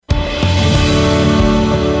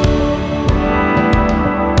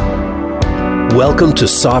Welcome to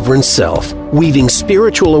Sovereign Self, weaving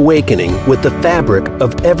spiritual awakening with the fabric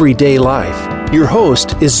of everyday life. Your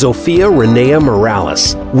host is Zofia Renea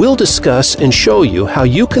Morales. We'll discuss and show you how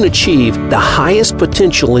you can achieve the highest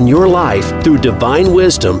potential in your life through divine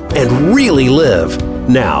wisdom and really live.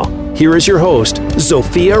 Now, here is your host,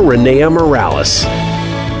 Zofia Renea Morales.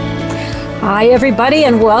 Hi, everybody,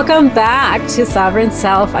 and welcome back to Sovereign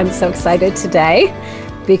Self. I'm so excited today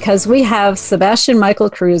because we have Sebastian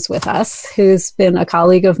Mychel Cruze with us, who's been a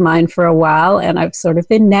colleague of mine for a while, and I've sort of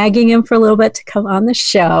been nagging him for a little bit to come on the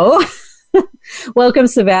show. Welcome,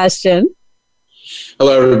 Sebastian.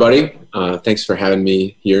 Hello, everybody. Thanks for having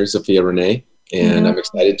me here, Zofia Renea, and I'm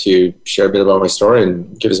excited to share a bit about my story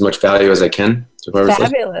and give as much value as I can to whoever's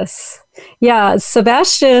listening. Fabulous. Yeah,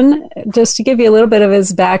 Sebastian, just to give you a little bit of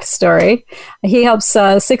his backstory, he helps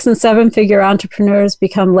 6- and 7-figure entrepreneurs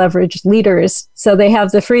become leveraged leaders so they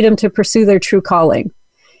have the freedom to pursue their true calling.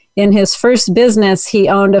 In his first business, he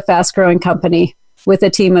owned a fast-growing company with a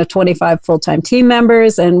team of 25 full-time team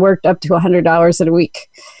members and worked up to $100 a week,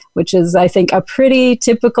 which is, I think, a pretty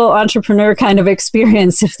typical entrepreneur kind of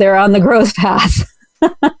experience if they're on the growth path.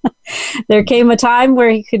 There came a time where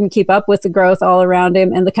he couldn't keep up with the growth all around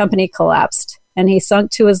him, and the company collapsed, and he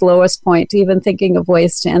sunk to his lowest point, even thinking of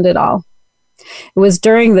ways to end it all. It was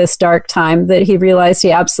during this dark time that he realized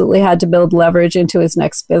he absolutely had to build leverage into his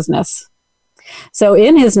next business. So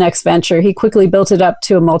in his next venture, he quickly built it up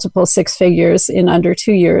to a multiple 6 figures in under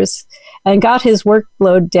 2 years and got his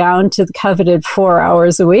workload down to the coveted 4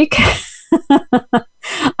 hours a week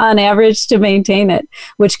on average to maintain it,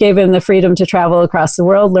 which gave him the freedom to travel across the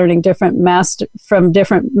world, learning from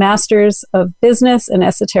different masters of business and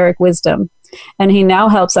esoteric wisdom. And he now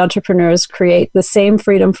helps entrepreneurs create the same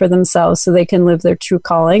freedom for themselves so they can live their true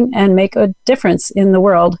calling and make a difference in the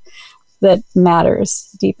world that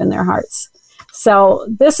matters deep in their hearts. So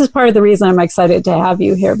this is part of the reason I'm excited to have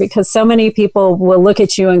you here, because so many people will look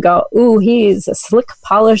at you and go, ooh, he's a slick,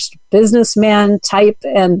 polished businessman type,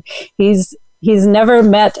 and he's never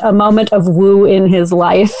met a moment of woo in his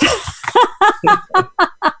life.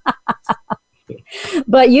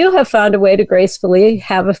 But you have found a way to gracefully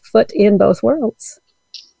have a foot in both worlds.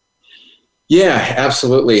 Yeah,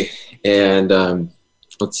 absolutely. And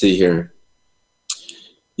let's see here.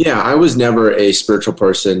 Yeah, I was never a spiritual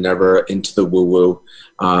person, never into the woo-woo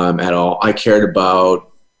at all. I cared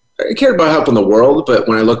about helping the world, but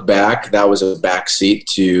when I look back, that was a backseat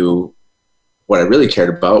to what I really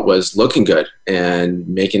cared about was looking good and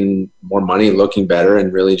making more money, looking better,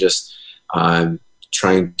 and really just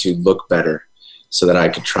trying to look better so that I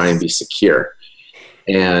could try and be secure.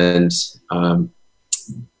 And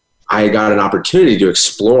I got an opportunity to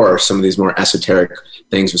explore some of these more esoteric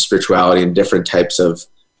things with spirituality and different types of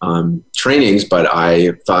trainings, but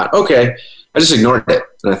I thought, okay, I just ignored it.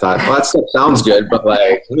 And I thought, well, that stuff sounds good, but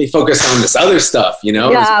like, let me focus on this other stuff, you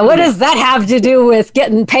know? Yeah, what does that have to do with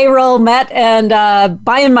getting payroll met and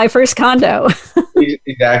buying my first condo?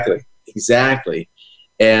 Exactly.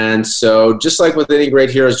 And so just like with any great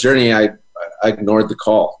hero's journey, I ignored the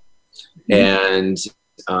call. And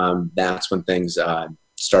that's when things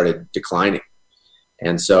started declining.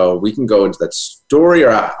 And so we can go into that story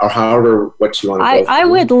or however what you want to go through. I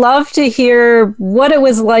would love to hear what it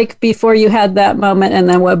was like before you had that moment and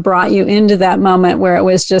then what brought you into that moment where it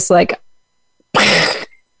was just like,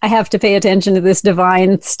 I have to pay attention to this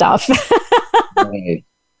divine stuff. Right.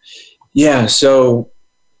 Yeah. So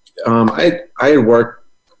I had worked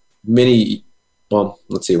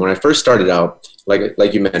let's see, when I first started out,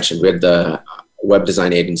 like you mentioned, we had the web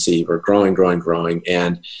design agency. We're growing.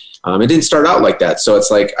 And it didn't start out like that. So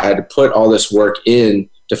it's like I had to put all this work in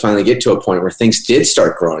to finally get to a point where things did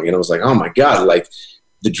start growing. And it was like, oh my God, like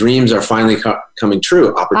the dreams are finally coming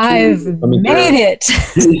true. Opportunities I've made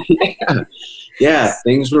it. Yeah,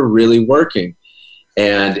 things were really working.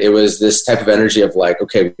 And it was this type of energy of like,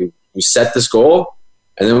 okay, we set this goal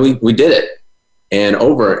and then we did it. And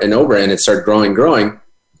over, and it started growing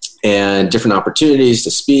and different opportunities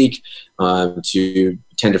to speak, to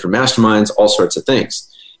attend different masterminds, all sorts of things.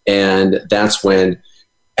 And that's when,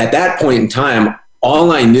 at that point in time,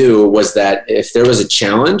 all I knew was that if there was a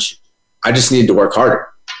challenge, I just needed to work harder.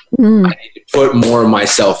 I needed to put more of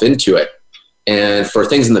myself into it. And for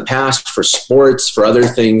things in the past, for sports, for other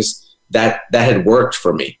things, that had worked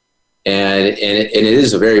for me. And it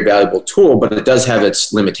is a very valuable tool, but it does have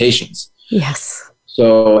its limitations. Yes.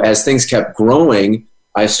 So as things kept growing,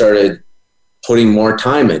 I started putting more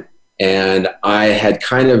time in. And I had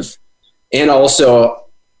and also,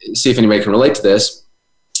 see if anybody can relate to this,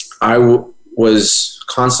 I was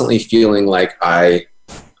constantly feeling like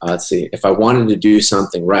if I wanted to do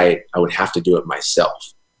something right, I would have to do it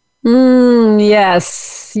myself.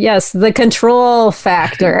 Yes, the control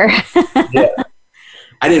factor. Yeah.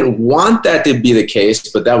 I didn't want that to be the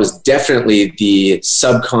case, but that was definitely the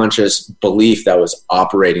subconscious belief that was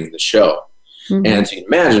operating the show. Mm-hmm. And to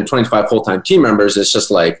imagine 25 full-time team members, it's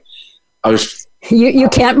just like, You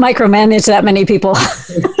can't micromanage that many people.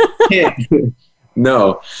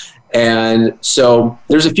 No. And so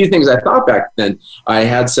there's a few things I thought back then. I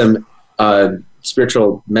had some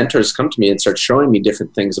spiritual mentors come to me and start showing me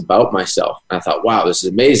different things about myself. And I thought, wow, this is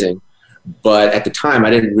amazing. But at the time, I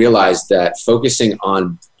didn't realize that focusing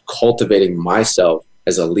on cultivating myself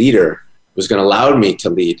as a leader was going to allow me to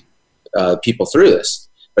lead people through this.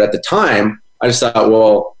 But at the time, I just thought,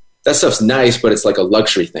 well, that stuff's nice, but it's like a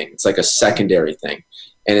luxury thing. It's like a secondary thing.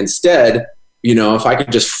 And instead, if I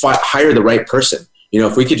could just hire the right person,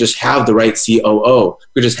 if we could just have the right COO,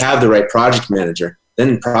 we could just have the right project manager,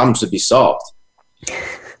 then problems would be solved.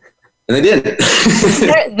 And they didn't.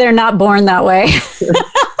 They're not born that way.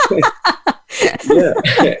 Yeah.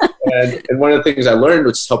 And one of the things I learned,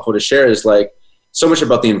 which is helpful to share, is like so much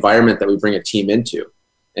about the environment that we bring a team into.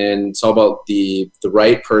 And it's all about the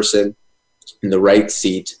right person in the right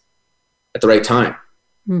seat at the right time.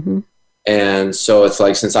 Mm-hmm. And so it's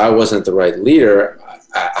like, since I wasn't the right leader,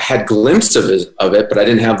 I had glimpses of it, but I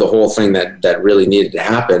didn't have the whole thing that really needed to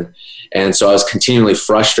happen. And so I was continually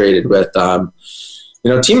frustrated with,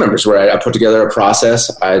 team members, where I put together a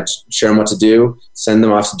process, I'd share them what to do, send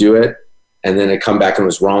them off to do it, and then I'd come back and it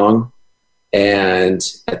was wrong. And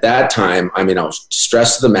at that time, I was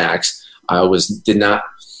stressed to the max. I was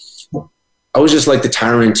just like the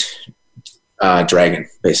tyrant dragon,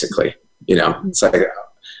 basically. It's like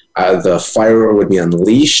the fire would be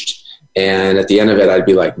unleashed. And at the end of it, I'd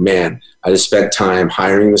be like, man, I just spent time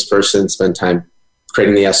hiring this person, spent time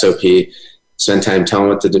creating the SOP, spend time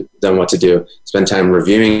telling them what to do, spend time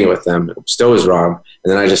reviewing it with them. It still was wrong.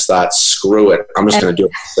 And then I just thought, screw it. I'm just going to do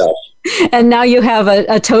it myself. And now you have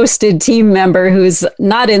a toasted team member who's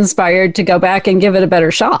not inspired to go back and give it a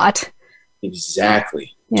better shot.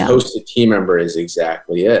 Exactly. Yeah. Toasted team member is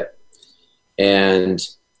exactly it. And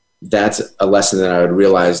that's a lesson that I would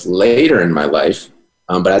realize later in my life.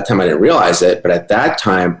 But at the time I didn't realize it. But at that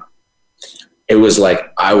time, it was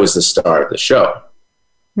like I was the star of the show.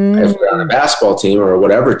 If we're on a basketball team or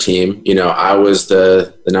whatever team, I was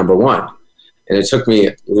the number one. And it took me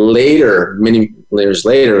many years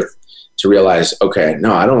later, to realize, okay,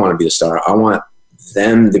 no, I don't want to be the star. I want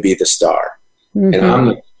them to be the star. Mm-hmm. And I'm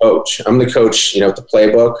the coach. I'm the coach, with the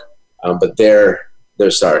playbook, but they're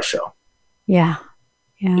star show. Yeah.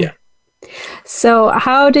 So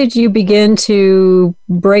how did you begin to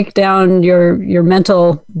break down your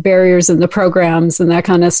mental barriers in the programs and that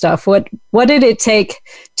kind of stuff? What did it take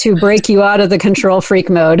to break you out of the control freak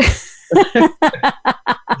mode?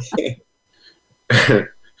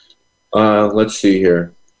 Let's see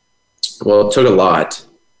here. Well, it took a lot.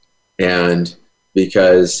 And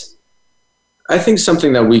because I think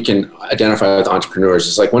something that we can identify with entrepreneurs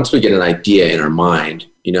is like, once we get an idea in our mind,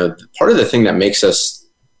 part of the thing that makes us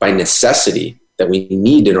by necessity that we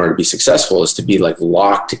need in order to be successful is to be like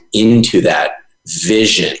locked into that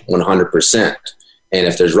vision 100%. And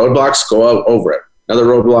if there's roadblocks, go over it. Another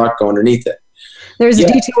roadblock, go underneath it. There's a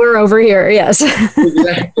detour over here. Yes.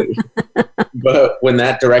 Exactly. But when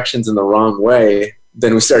that direction's in the wrong way,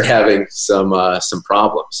 then we start having some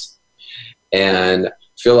problems. And I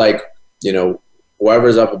feel like,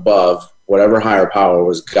 whoever's up above, whatever higher power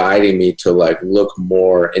was guiding me to like look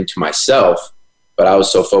more into myself. But I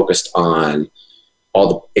was so focused on all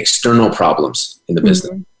the external problems in the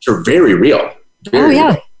business, which are very real. Very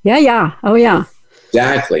real. Yeah. Oh, yeah.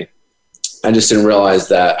 Exactly. I just didn't realize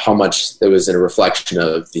that how much it was in a reflection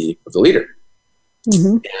of the leader.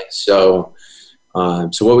 Mm-hmm. And so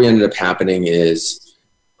what we ended up happening is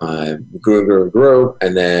grew,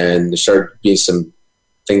 and then there started being some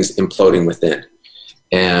things imploding within.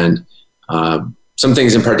 And some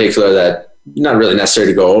things in particular that not really necessary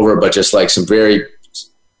to go over, but just like some very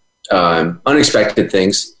unexpected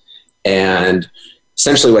things. And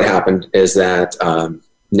essentially what happened is that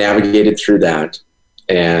navigated through that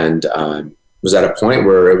and was at a point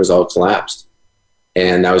where it was all collapsed.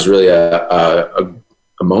 And that was really a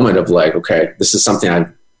moment of like, okay, this is something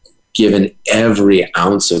I've given every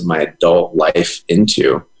ounce of my adult life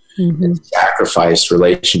into, and sacrificed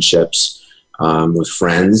relationships with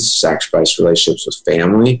friends, sacrificed relationships with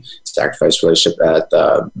family, sacrificed relationship at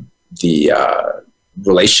the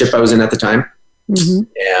relationship I was in at the time. Mm-hmm.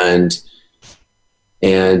 And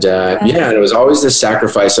it was always this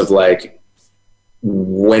sacrifice of like,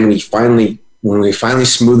 when we finally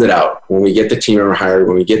smooth it out, when we get the team member hired,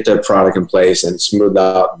 when we get the product in place and smooth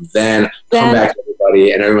out, then come back to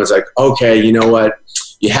everybody, and everyone's like, okay, you know what?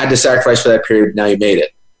 You had to sacrifice for that period. Now you made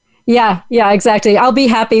it. Yeah, exactly. I'll be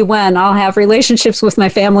happy when I'll have relationships with my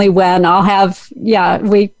family, when I'll have,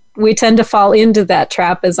 we tend to fall into that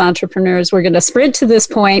trap as entrepreneurs. We're going to sprint to this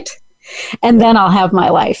point and then I'll have my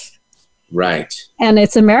life. Right. And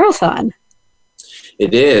it's a marathon.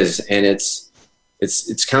 It is. And it's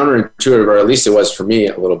counterintuitive, or at least it was for me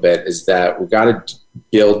a little bit, is that we got to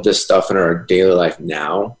build this stuff in our daily life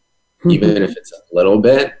now, even if it's a little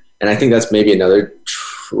bit. And I think that's maybe another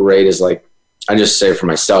trait is like, I just say for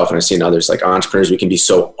myself, and I've seen others, like entrepreneurs, we can be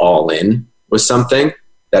so all in with something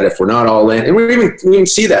that if we're not all in, and we even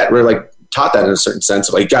see that, we're like taught that in a certain sense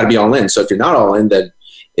of like, you got to be all in. So if you're not all in, then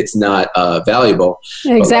it's not valuable.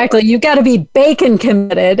 Exactly. You got to be bacon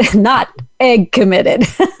committed, not egg committed.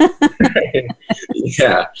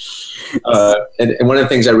 Yeah. And one of the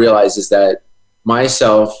things I realize is that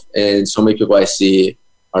myself and so many people I see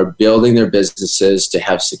are building their businesses to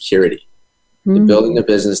have security. They're building their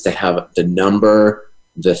business to have the number,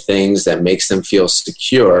 the things that makes them feel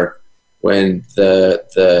secure, when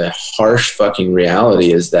the harsh fucking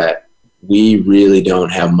reality is that we really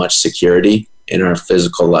don't have much security in our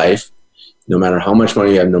physical life. No matter how much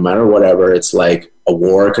money you have, no matter whatever, it's like a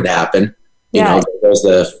war could happen. There's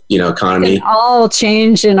the economy. It all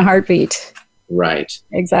change in a heartbeat. Right.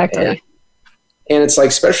 Exactly. And it's like,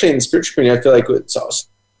 especially in the spiritual community, I feel like it's also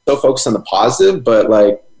so focused on the positive, but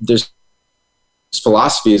like there's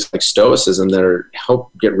philosophies like Stoicism that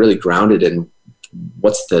help get really grounded in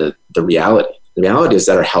what's the reality. The reality is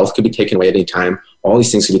that our health could be taken away at any time. All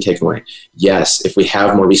these things can be taken away. Yes, if we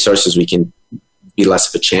have more resources, we can be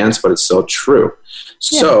less of a chance, but it's still true.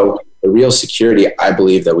 Yeah. So the real security I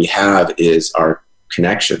believe that we have is our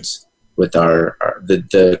connections with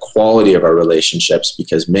the quality of our relationships,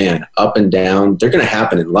 because man, up and down, they're going to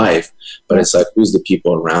happen in life, but it's like, who's the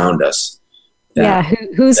people around us?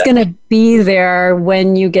 Who's going to be there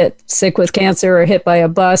when you get sick with cancer or hit by a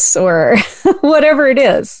bus or whatever it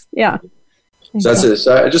is? Yeah. So that's it.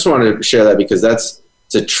 So I just wanted to share that because it's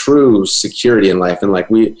a true security in life. And like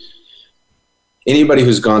anybody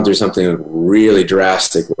who's gone through something really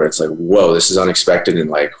drastic where it's like, whoa, this is unexpected, and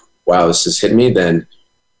like, wow, this has hit me, then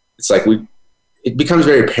it's like it becomes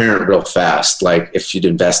very apparent real fast, like if you'd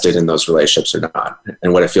invested in those relationships or not,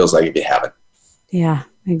 and what it feels like if you haven't. Yeah,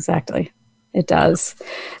 exactly. It does.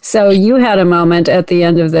 So you had a moment at the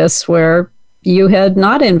end of this where you had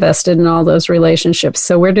not invested in all those relationships.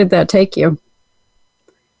 So where did that take you?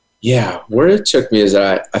 Yeah, where it took me is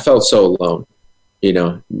that I felt so alone.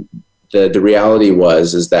 The reality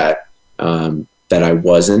is that I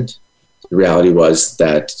wasn't. The reality was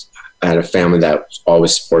that I had a family that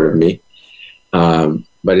always supported me.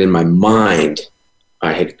 But in my mind,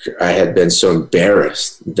 I had been so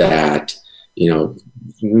embarrassed that,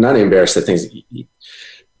 not embarrassed that things,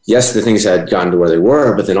 yes, the things had gotten to where they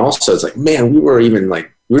were, but then also it's like, man, we were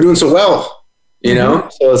doing so well, So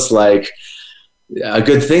it's like a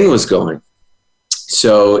good thing was going.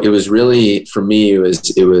 So it was really, for me, it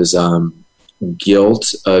was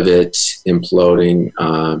guilt of it imploding.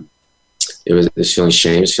 It was feeling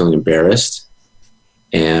shame, it was feeling embarrassed.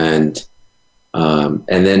 And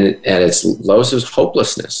then at its lowest, it was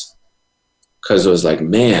hopelessness, because it was like,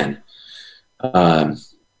 man,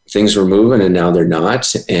 things were moving and now they're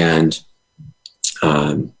not. And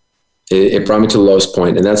it brought me to the lowest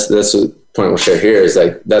point. And that's the point we'll share here, is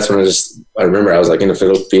like, that's when I remember I was like in a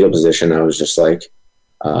fetal position. I was just like,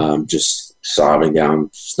 just sobbing down,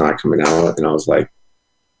 just not coming out. And I was like,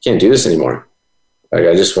 can't do this anymore. Like,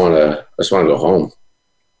 I just want to go home.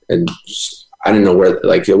 And I didn't know where,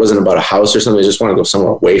 like, it wasn't about a house or something. I just want to go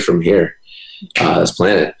somewhere away from here, this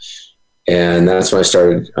planet. And that's when I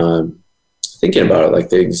started thinking about it, like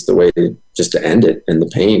things, the way just to end it and the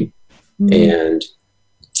pain. And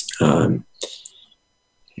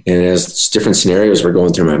as different scenarios were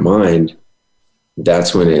going through my mind,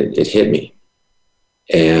 that's when it hit me.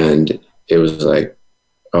 And it was like,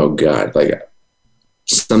 oh God, like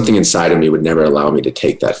something inside of me would never allow me to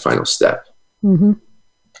take that final step,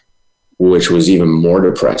 which was even more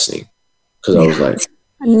depressing, because I was like,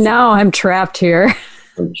 now I'm trapped here.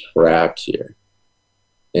 I'm trapped here.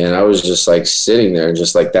 And I was just like sitting there, and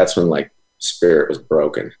just like, that's when like spirit was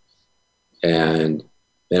broken. And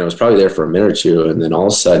it was probably there for a minute or two. And then all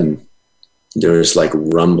of a sudden there was like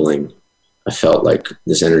rumbling. I felt like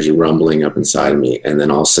this energy rumbling up inside of me. And then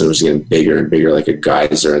all of a sudden it was getting bigger and bigger, like a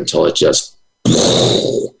geyser, until it just,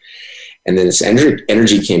 and then this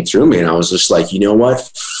energy came through me. And I was just like, you know what?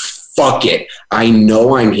 Fuck it. I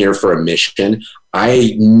know I'm here for a mission.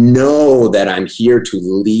 I know that I'm here to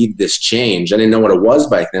lead this change. I didn't know what it was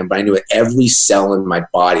back then, but I knew at every cell in my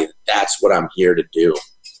body that that's what I'm here to do.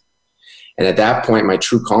 And at that point, my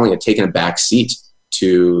true calling had taken a back seat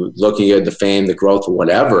to looking at the fame, the growth, or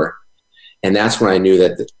whatever. And that's when I knew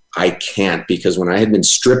that I can't, because when I had been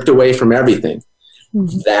stripped away from everything,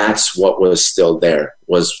 that's what was still there,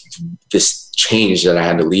 was this change that I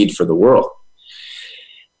had to lead for the world.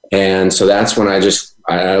 And so that's when I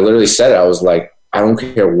literally said it. I was like, I don't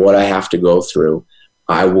care what I have to go through.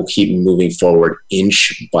 I will keep moving forward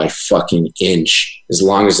inch by fucking inch, as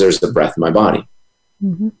long as there's the breath in my body.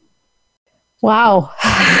 Mm-hmm. Wow.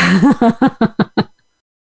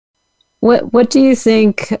 What do you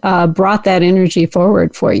think brought that energy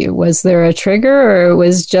forward for you? Was there a trigger, or it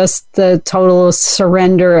was just the total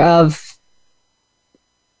surrender of,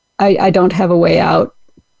 I don't have a way out?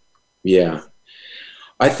 Yeah.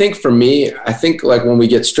 I think for me, like when we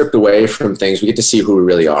get stripped away from things, we get to see who we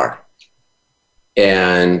really are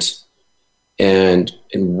and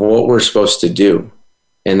what we're supposed to do.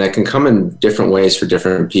 And that can come in different ways for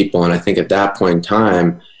different people. And I think at that point in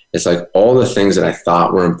time, it's like all the things that I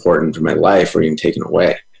thought were important for my life were being taken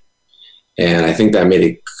away. And I think that made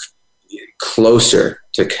it closer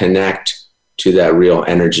to connect to that real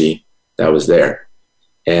energy that was there.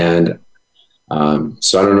 And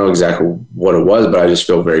so I don't know exactly what it was, but I just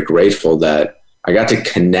feel very grateful that I got to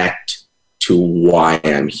connect to why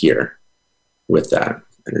I'm here with that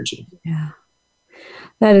energy. Yeah.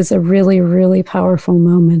 That is a really, really powerful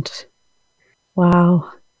moment.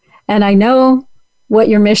 Wow. And I know what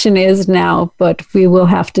your mission is now, but we will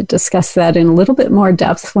have to discuss that in a little bit more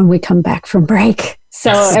depth when we come back from break.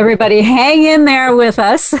 So everybody hang in there with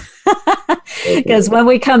us, because when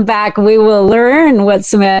we come back, we will learn what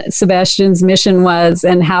Sebastian's mission was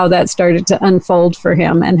and how that started to unfold for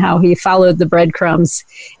him and how he followed the breadcrumbs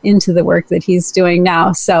into the work that he's doing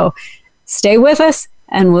now. So stay with us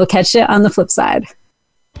and we'll catch you on the flip side.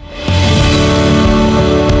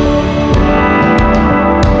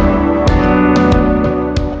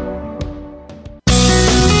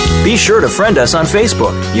 Be sure to friend us on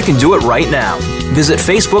Facebook. You can do it right now. Visit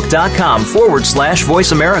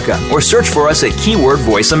facebook.com/Voice America or search for us at keyword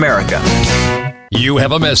Voice America. You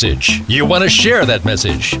have a message. You want to share that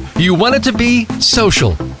message. You want it to be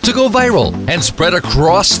social, to go viral, and spread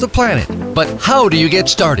across the planet. But how do you get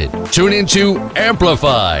started? Tune into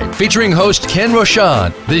Amplify, featuring host Ken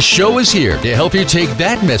Rochon. This show is here to help you take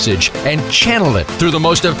that message and channel it through the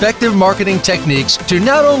most effective marketing techniques to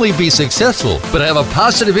not only be successful, but have a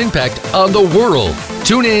positive impact on the world.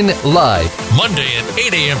 Tune in live Monday at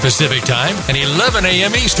 8 a.m. Pacific Time and 11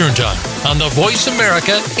 a.m. Eastern Time on the Voice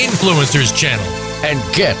America Influencers channel. And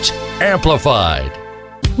get amplified.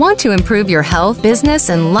 Want to improve your health, business,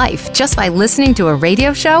 and life just by listening to a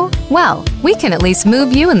radio show? Well, we can at least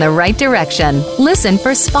move you in the right direction. Listen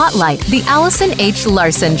for Spotlight, the Allison H.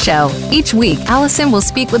 Larson Show. Each week, Allison will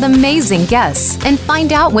speak with amazing guests and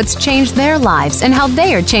find out what's changed their lives and how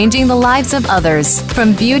they are changing the lives of others.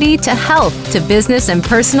 From beauty to health to business and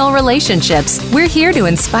personal relationships, we're here to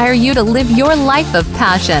inspire you to live your life of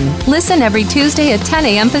passion. Listen every Tuesday at 10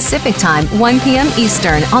 a.m. Pacific Time, 1 p.m.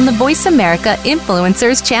 Eastern on the Voice America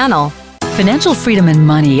Influencers channel. Financial freedom and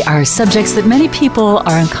money are subjects that many people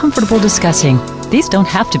are uncomfortable discussing. These don't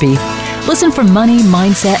have to be. Listen for Money,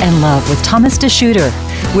 Mindset, and Love with Thomas DeShooter.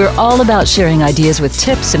 We're all about sharing ideas with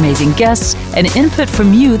tips, amazing guests, and input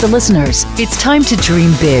from you, the listeners. It's time to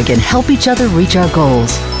dream big and help each other reach our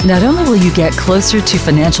goals. Not only will you get closer to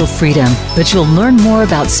financial freedom, but you'll learn more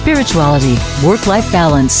about spirituality, work-life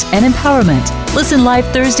balance, and empowerment. Listen live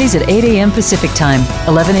Thursdays at 8 a.m. Pacific Time,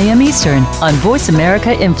 11 a.m. Eastern on Voice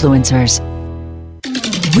America Influencers.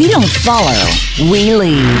 We don't follow, we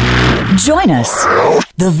lead. Join us,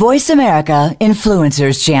 the Voice America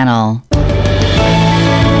Influencers channel.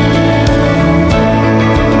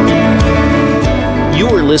 You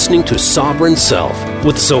are listening to Sovereign Self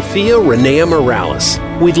with Sophia Renea Morales.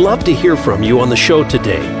 We'd love to hear from you on the show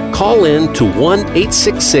today. Call in to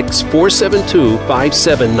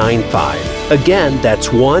 1-866-472-5795. Again, that's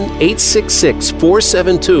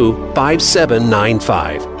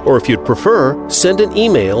 1-866-472-5795. Or if you'd prefer, send an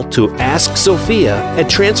email to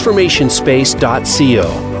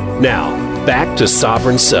asksophia@transformationspace.co. Now, back to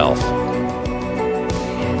Sovereign Self.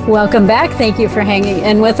 Welcome back. Thank you for hanging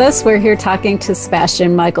in with us. We're here talking to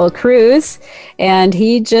Sebastian Mychel Cruze, and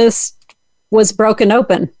he just was broken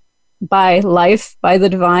open by life, by the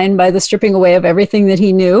divine, by the stripping away of everything that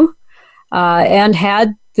he knew, and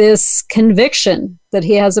had this conviction that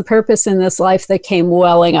he has a purpose in this life that came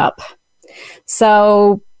welling up.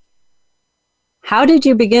 So How did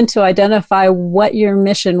you begin to identify what your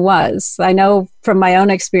mission was? I know from my own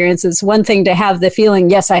experience, it's one thing to have the feeling,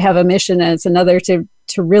 yes, I have a mission, and it's another to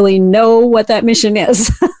really know what that mission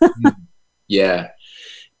is. Yeah,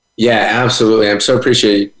 absolutely. I so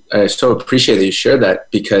appreciate that you shared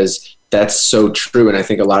that, because that's so true. And I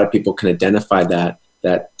think a lot of people can identify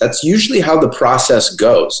that's usually how the process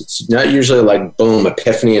goes. It's not usually like, boom,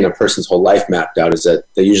 epiphany and a person's whole life mapped out. Is that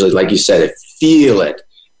they usually, like you said, they feel it.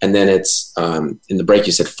 And then it's, in the break,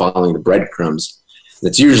 you said following the breadcrumbs.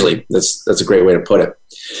 That's a great way to put it.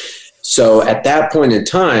 So at that point in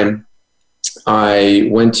time, I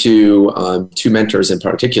went to two mentors in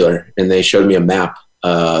particular, and they showed me a map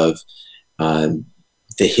of the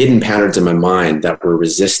hidden patterns in my mind that were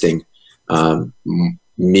resisting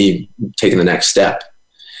me taking the next step.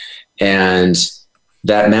 And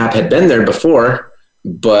that map had been there before,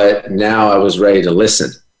 but now I was ready to listen.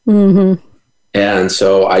 Mm-hmm. And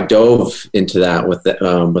so I dove into that with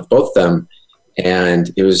both of them. And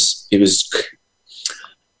it was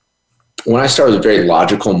when I started with a very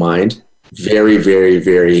logical mind, very, very,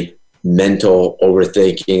 very mental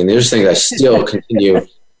overthinking. And there's things I still continue,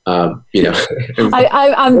 I'm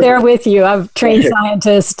there with you. I'm a trained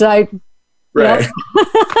scientist. Right.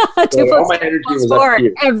 Yep. All my energy was up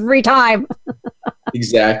here. Every time.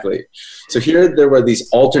 Exactly. So there were these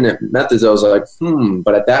alternate methods. I was like,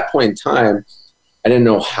 but at that point in time, I didn't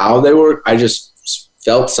know how they work. I just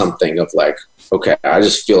felt something of like, okay, I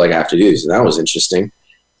just feel like I have to do this. And that was interesting.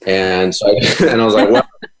 And so I was like, well,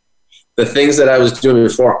 the things that I was doing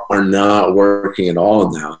before are not working at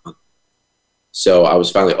all now. So I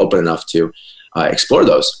was finally open enough to explore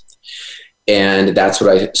those. And that's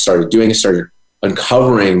what I started doing. I started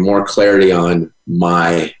uncovering more clarity on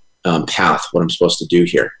my path, what I'm supposed to do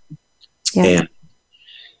here. Yeah. And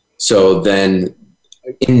so then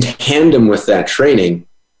in tandem with that training,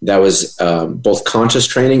 that was both conscious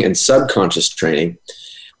training and subconscious training,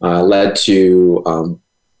 led to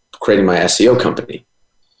creating my SEO company.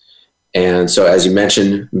 And so, as you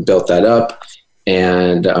mentioned, built that up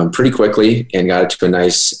and pretty quickly, and got it to a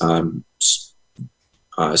nice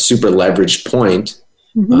super leveraged point,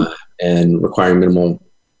 and requiring minimal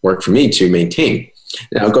work for me to maintain.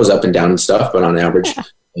 Now it goes up and down and stuff, but on average,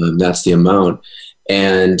 that's the amount.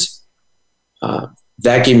 And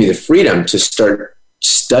that gave me the freedom to start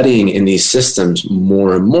studying in these systems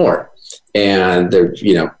more and more. And they're,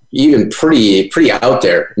 even pretty out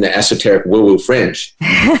there in the esoteric woo-woo fringe.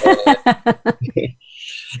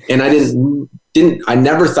 And I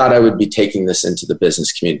never thought I would be taking this into the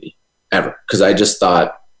business community ever. Because I just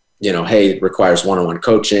thought, hey, it requires one-on-one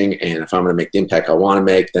coaching. And if I'm going to make the impact I want to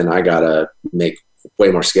make, then I got to make way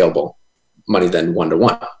more scalable money than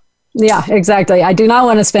one-to-one. Yeah, exactly. I do not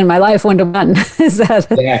want to spend my life one-to-one. Is that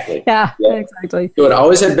exactly? Yeah, exactly. So it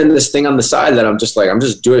always had been this thing on the side that I'm just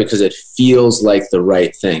doing it because it feels like the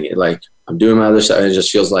right thing. I'm doing my other side, and it just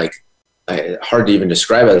feels like hard to even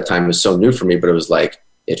describe at the time. It was so new for me, but it was like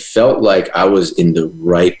it felt like I was in the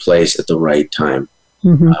right place at the right time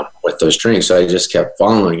with those trainings. So I just kept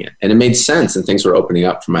following it, and it made sense, and things were opening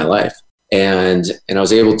up for my life, and I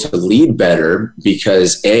was able to lead better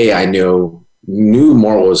because I knew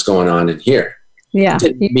more what was going on in here. Yeah.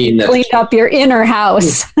 You cleaned up your inner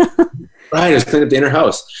house. Right. It was cleaned up the inner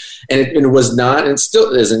house. And it was not, and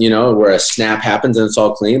still isn't, where a snap happens and it's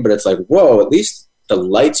all clean, but it's like, whoa, at least the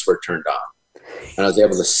lights were turned on. And I was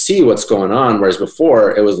able to see what's going on. Whereas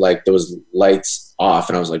before it was like there was lights off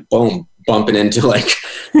and I was like, boom, bumping into like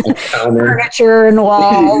furniture and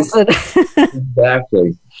walls.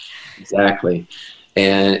 Exactly.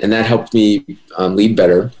 And that helped me lead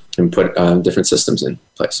better and put different systems in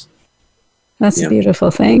place. That's a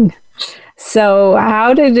beautiful thing. So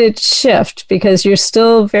how did it shift? Because you're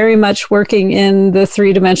still very much working in the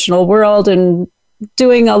three-dimensional world and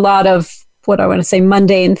doing a lot of what I want to say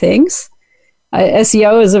mundane things.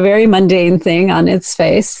 SEO is a very mundane thing on its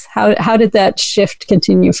face. How did that shift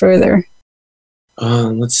continue further?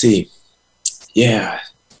 Let's see. Yeah.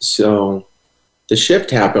 So the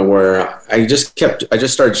shift happened where I just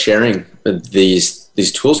started sharing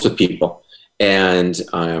these tools with people. And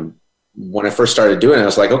when I first started doing it, I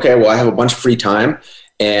was like, okay, well, I have a bunch of free time.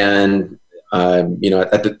 And, at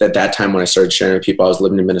that time when I started sharing with people, I was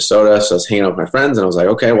living in Minnesota. So I was hanging out with my friends and I was like,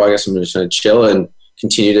 okay, well, I guess I'm just going to chill and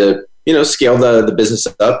continue to, scale the business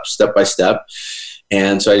up step by step.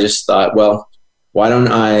 And so I just thought, well, why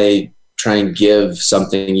don't I try and give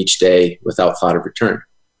something each day without thought of return?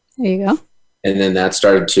 There you go. And then that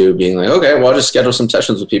started to being like, okay, well, I'll just schedule some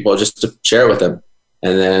sessions with people just to share it with them.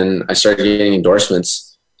 And then I started getting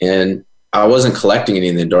endorsements, and I wasn't collecting any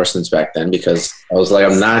of the endorsements back then because I was like,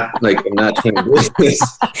 I'm not trying to do this.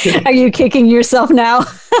 Are you kicking yourself now?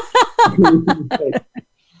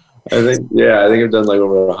 I think I've done like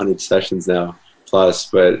over 100 sessions now plus,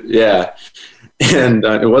 but yeah. And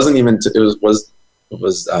it wasn't even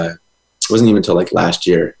until like last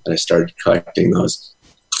year that I started collecting those.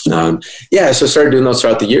 So I started doing those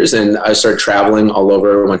throughout the years, and I started traveling all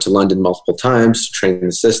over. Went to London multiple times, trained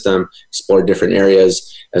the system, explored different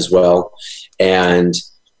areas as well. And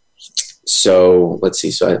so let's see.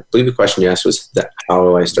 So I believe the question you asked was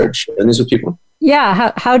how I started sharing this with people.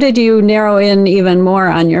 Yeah. How did you narrow in even more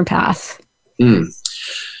on your path?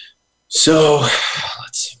 So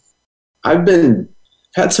let's see. I've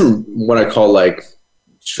had some what I call like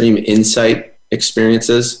extreme insight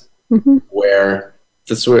experiences where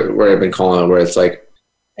that's where I've been calling it, where it's like,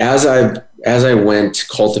 as I went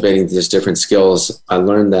cultivating these different skills, I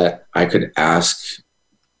learned that I could ask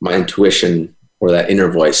my intuition or that inner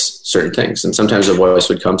voice certain things. And sometimes the voice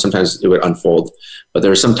would come, sometimes it would unfold. But there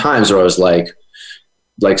were some times where I was like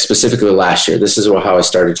specifically last year, this is how I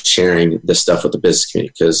started sharing this stuff with the business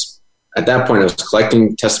community. Because at that point I was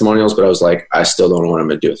collecting testimonials, but I was like, I still don't know what I'm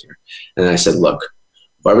going to do with here. And then I said, look,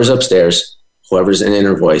 whoever's upstairs, whoever's an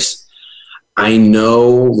inner voice, I know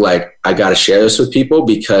like I got to share this with people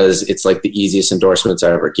because it's like the easiest endorsements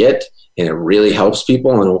I ever get. And it really helps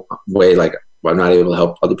people in a way like I'm not able to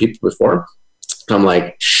help other people before. I'm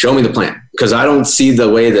like, show me the plan, because I don't see the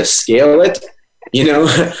way to scale it,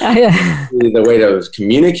 the way to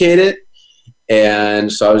communicate it.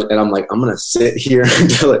 And so I'm like, I'm going to sit here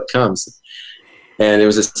until it comes. And it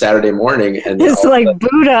was a Saturday morning. And it's like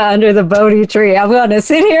Buddha under the Bodhi tree. I'm going to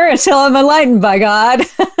sit here until I'm enlightened by God.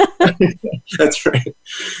 That's right.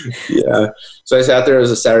 Yeah. So I sat there, it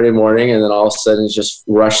was a Saturday morning, and then all of a sudden it just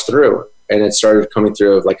rushed through. And it started coming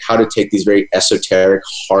through of like how to take these very esoteric,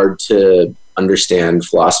 hard to understand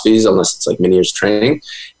philosophies, unless it's like many years training,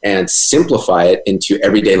 and simplify it into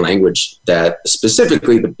everyday language that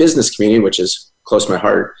specifically the business community, which is close to my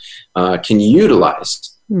heart, can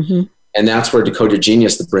utilize. And that's where Decode Your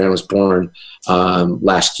Genius, the brand, was born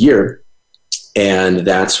last year. And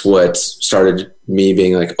that's what started me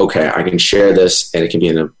being like, okay, I can share this and it can be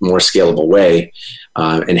in a more scalable way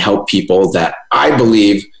and help people that I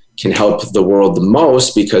believe can help the world the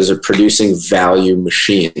most because they're producing value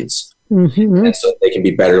machines. And so they can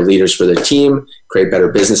be better leaders for their team, create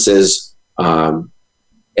better businesses, and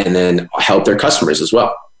then help their customers as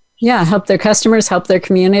well. Yeah, help their customers, help their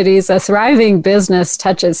communities. A thriving business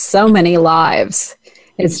touches so many lives.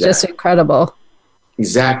 It's just incredible.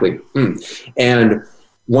 Exactly. And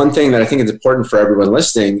one thing that I think is important for everyone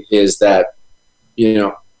listening is that,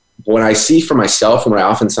 what I see for myself and what I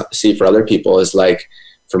often see for other people is like,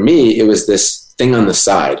 for me, it was this thing on the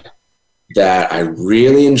side that I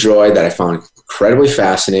really enjoyed, that I found incredibly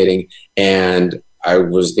fascinating. And it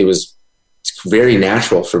was very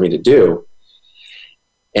natural for me to do.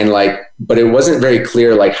 And but it wasn't very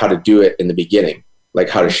clear, how to do it in the beginning,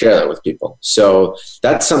 how to share that with people. So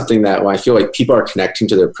that's something that when I feel like people are connecting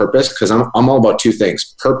to their purpose, because I'm all about two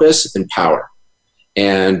things, purpose and power.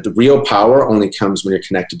 And the real power only comes when you're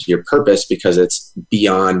connected to your purpose, because it's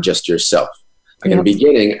beyond just yourself. In the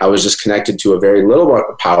beginning, I was just connected to a very little bit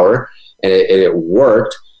of power, and it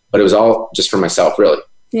worked, but it was all just for myself, really.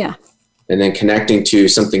 Yeah. And then connecting to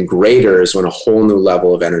something greater is when a whole new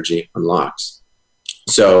level of energy unlocks.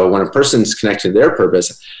 So when a person's connected to their purpose,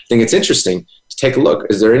 I think it's interesting to take a look.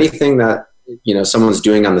 Is there anything that, someone's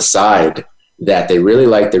doing on the side that they really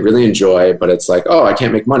like, they really enjoy, but it's like, oh, I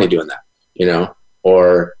can't make money doing that,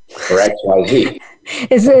 or X, Y, Z.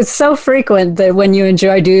 It's so frequent that when you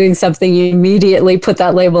enjoy doing something, you immediately put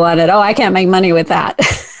that label on it. Oh, I can't make money with that.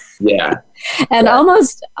 Yeah. And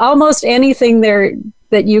almost anything there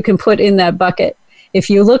that you can put in that bucket, if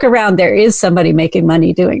you look around, there is somebody making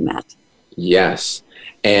money doing that. Yes.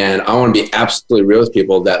 And I want to be absolutely real with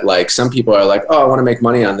people that some people are like, oh, I want to make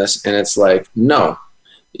money on this. And it's like, no,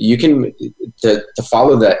 you can to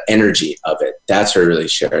follow the energy of it. That's what it really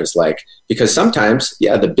shares. Because sometimes,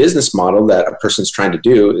 the business model that a person's trying to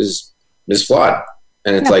do is flawed.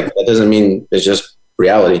 And it's that doesn't mean it's just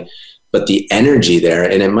reality, but the energy there,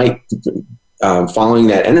 and it might, following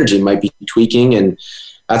that energy might be tweaking. And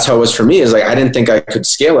that's how it was for me, is I didn't think I could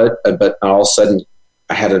scale it, but all of a sudden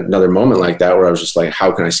I had another moment like that where I was just like,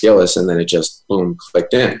 how can I scale this? And then it just, boom,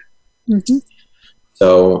 clicked in. Mm-hmm.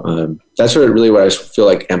 So that's what I feel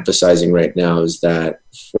like emphasizing right now, is that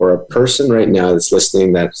for a person right now that's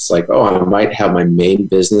listening, that's like, oh, I might have my main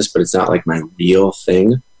business, but it's not my real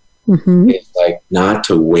thing. Mm-hmm. It's not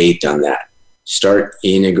to wait on that. Start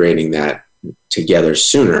integrating that together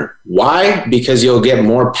sooner. Why? Because you'll get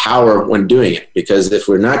more power when doing it. Because if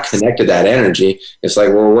we're not connected to that energy, it's like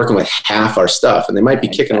we're working with half our stuff, and they might be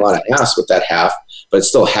kicking a lot of ass with that half, but it's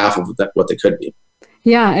still half of what they could be.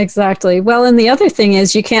 Yeah, exactly. Well, and the other thing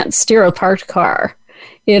is you can't steer a parked car.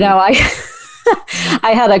 You know,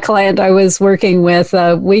 I had a client I was working with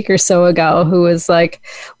a week or so ago who was like,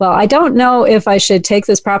 well, I don't know if I should take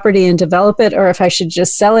this property and develop it, or if I should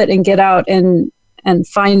just sell it and get out and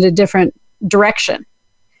find a different direction.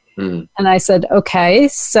 And I said, okay,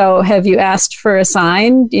 so have you asked for a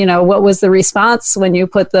sign? You know, what was the response when you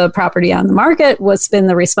put the property on the market? What's been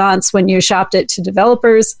the response when you shopped it to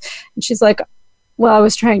developers? And she's like, well, I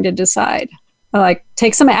was trying to decide. I'm like,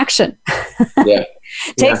 take some action. Yeah.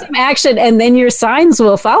 Take some action, and then your signs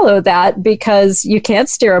will follow that, because you can't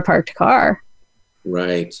steer a parked car.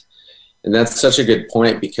 Right. And that's such a good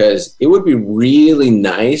point, because it would be really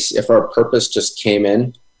nice if our purpose just came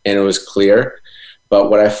in and it was clear. But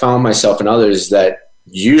what I found myself and others is that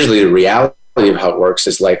usually the reality of how it works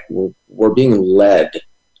is like we're being led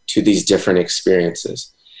to these different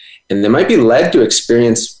experiences. And they might be led to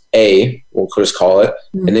experience A, we'll just call it,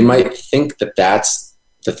 and they might think that that's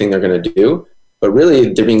the thing they're going to do. But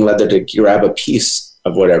really, they're being led there to grab a piece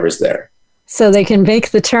of whatever's there. So they can make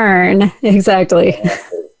the turn. Exactly.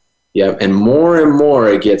 Yeah. And more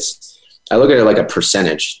it gets, I look at it like a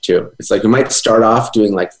percentage too. It's like we might start off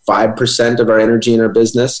doing like 5% of our energy in our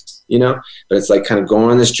business, you know, but it's like kind of going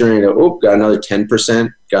on this journey to, got another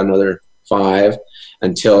 10%, got another 5%,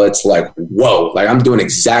 until it's like, whoa, like I'm doing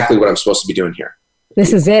exactly what I'm supposed to be doing here.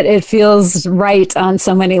 This is it. It feels right on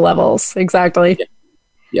so many levels. Exactly.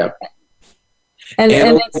 Yeah. And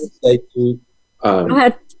I'll say too, go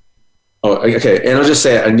ahead. Oh, okay. And I'll just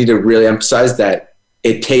say, I need to really emphasize that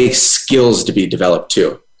it takes skills to be developed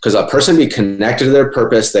too. Because a person be connected to their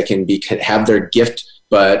purpose, that can have their gift,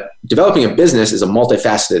 but developing a business is a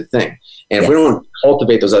multifaceted thing. And if we don't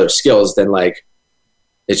cultivate those other skills, then like,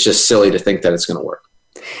 it's just silly to think that it's going to work.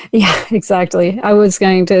 Yeah, exactly. I was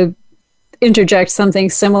going to interject something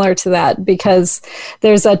similar to that, because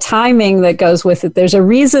there's a timing that goes with it. There's a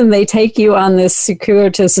reason they take you on this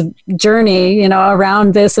circuitous journey, you know,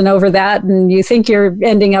 around this and over that, and you think you're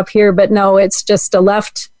ending up here, but no, it's just a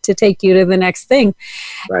left to take you to the next thing.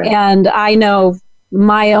 Right. And I know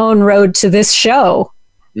my own road to this show.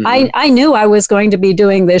 I knew I was going to be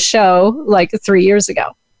doing this show like 3 years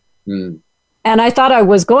ago. And I thought I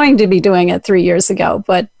was going to be doing it 3 years ago,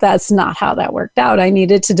 but that's not how that worked out. I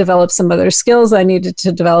needed to develop some other skills. I needed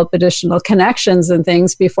to develop additional connections and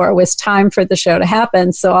things before it was time for the show to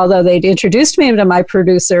happen. So although they'd introduced me to my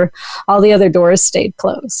producer, all the other doors stayed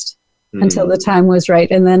closed until the time was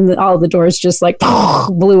right. And then all the doors just like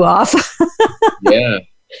blew off. Yeah.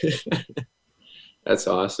 That's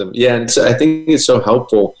awesome. Yeah. And so I think it's so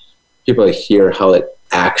helpful people to hear how it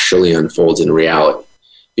actually unfolds in reality.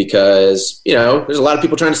 Because, you know, there's a lot of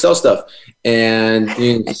people trying to sell stuff, and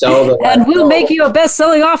you can sell the and we'll make you a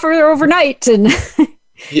best-selling offer overnight, and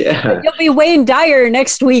you'll be Wayne Dyer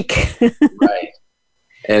next week. Right.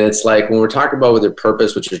 And it's like when we're talking about with your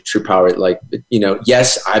purpose, which is true power, like, you know,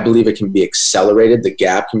 yes, I believe it can be accelerated. The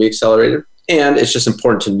gap can be accelerated. And it's just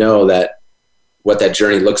important to know that what that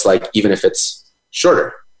journey looks like, even if it's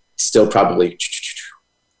shorter, it's still probably.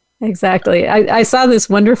 Exactly. I saw this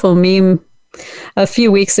wonderful meme a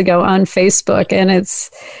few weeks ago on Facebook, and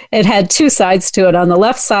it had two sides to it. On the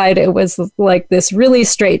left side, it was like this really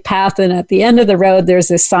straight path, and at the end of the road, there's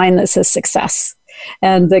this sign that says success.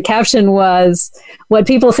 And the caption was, what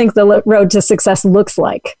people think the road to success looks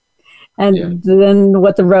like. And then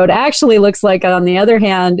what the road actually looks like, on the other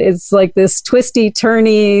hand, is like this twisty,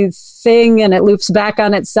 turny thing, and it loops back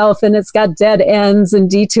on itself, and it's got dead ends and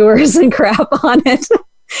detours and crap on it.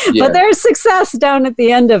 But there's success down at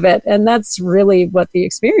the end of it. And that's really what the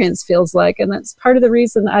experience feels like. And that's part of the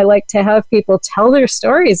reason I like to have people tell their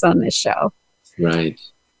stories on this show. Right.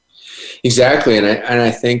 Exactly. And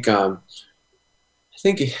I think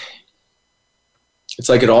it's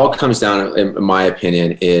like it all comes down, in my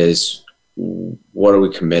opinion, is what are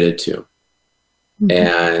we committed to?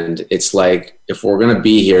 And it's like, if we're going to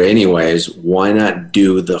be here anyways, why not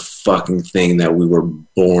do the fucking thing that we were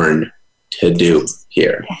born to do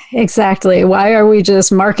here? Exactly. Why are we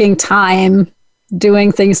just marking time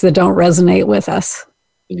doing things that don't resonate with us?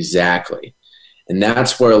 Exactly. And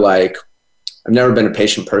that's where, like, I've never been a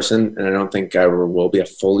patient person, and I don't think I ever will be a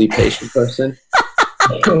fully patient person.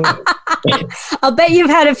 I'll bet you've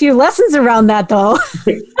had a few lessons around that, though.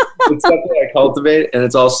 It's something I cultivate, and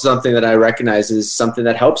it's also something that I recognize is something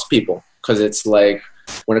that helps people. Because it's like,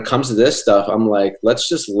 when it comes to this stuff, I'm like, let's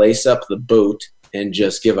just lace up the boot and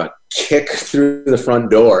just give a kick through the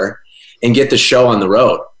front door and get the show on the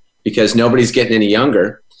road, because nobody's getting any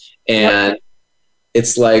younger. And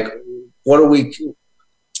it's like,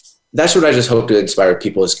 that's what I just hope to inspire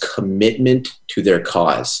people, is commitment to their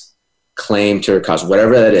cause, claim to their cause,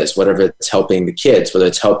 whatever that is, whatever it's helping the kids, whether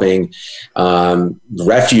it's helping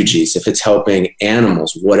refugees, if it's helping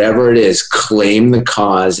animals, whatever it is, claim the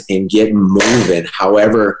cause and get moving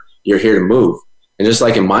however you're here to move. And just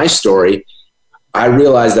like in my story, I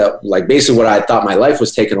realized that like basically what I thought my life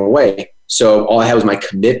was taken away. So all I had was my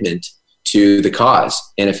commitment to the cause.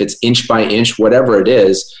 And if it's inch by inch, whatever it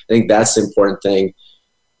is, I think that's the important thing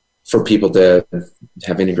for people to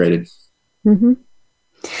have integrated. Mm-hmm.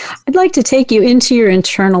 I'd like to take you into your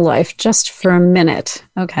internal life just for a minute,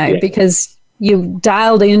 okay? Yeah. Because you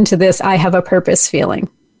dialed into this I have a purpose feeling.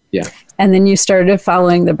 Yeah. And then you started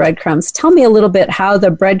following the breadcrumbs. Tell me a little bit how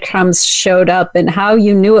the breadcrumbs showed up and how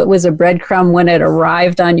you knew it was a breadcrumb when it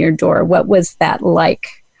arrived on your door. What was that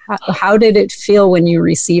like? How did it feel when you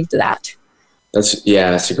received that? That's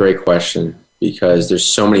a great question, because there's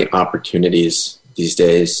so many opportunities these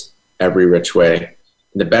days, every which way.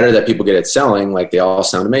 And the better that people get at selling, like they all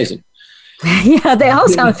sound amazing. Yeah, they all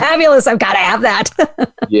sound fabulous. I've got to have that.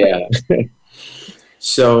 Yeah.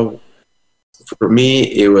 So for me,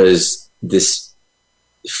 it was this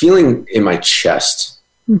feeling in my chest,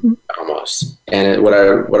 almost. And what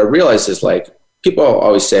I realized is, like, people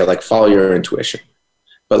always say, like, follow your intuition.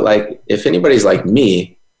 But like, if anybody's like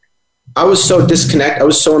me, I was so disconnected. I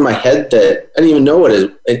was so in my head that I didn't even know what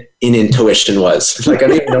an intuition was. Like, I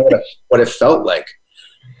didn't even know what it felt like.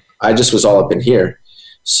 I just was all up in here.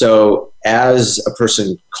 So as a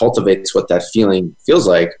person cultivates what that feeling feels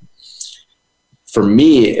like, for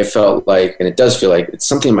me, it felt like, and it does feel like, it's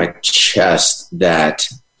something in my chest that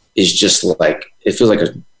is just like, it feels like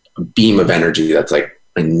a beam of energy that's like,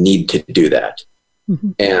 I need to do that.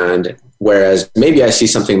 Mm-hmm. And whereas maybe I see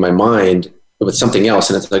something in my mind with something else,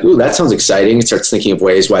 and it's like, ooh, that sounds exciting. It starts thinking of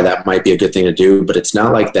ways why that might be a good thing to do, but it's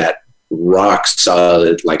not like that rock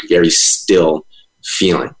solid, like very still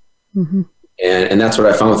feeling. Mm-hmm. And that's what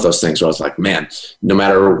I found with those things, where I was like, man, no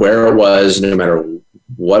matter where it was, no matter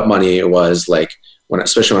what money it was, like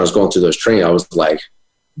especially when I was going through those trainings, I was like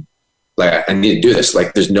I need to do this.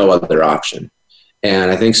 Like, there's no other option.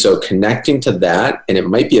 And I think so, connecting to that, and it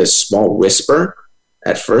might be a small whisper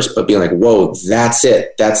at first, but being like, whoa, that's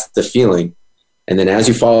it. That's the feeling. And then as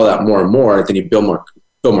you follow that more and more, then you build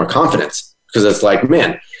more confidence, because it's like,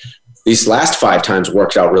 man, these last 5 times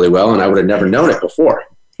worked out really well, and I would have never known it before.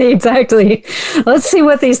 Exactly. Let's see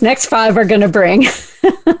what these next 5 are going to bring.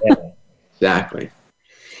 Yeah, exactly.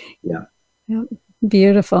 Yeah. Yep.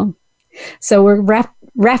 Beautiful. So we're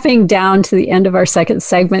wrapping down to the end of our second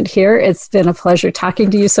segment here. It's been a pleasure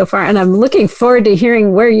talking to you so far, and I'm looking forward to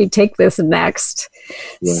hearing where you take this next.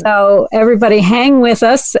 Yeah. So everybody hang with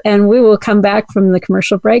us, and we will come back from the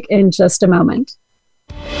commercial break in just a moment.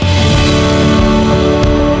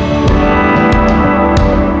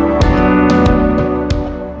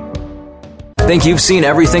 Think you've seen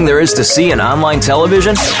everything there is to see in online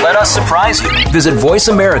television? Let us surprise you. Visit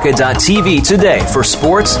voiceamerica.tv today for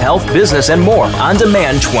sports, health, business, and more on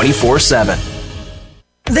demand 24/7.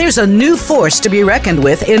 There's a new force to be reckoned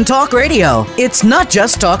with in talk radio. It's not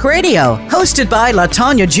just talk radio. Hosted by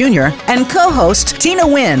LaTanya Jr. and co-host Tina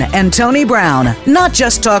Wynn and Tony Brown. Not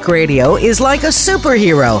Just Talk Radio is like a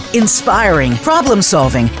superhero, inspiring,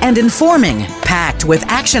 problem-solving, and informing. Packed with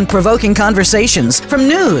action-provoking conversations from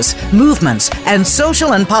news, movements, and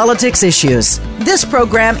social and politics issues. This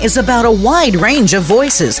program is about a wide range of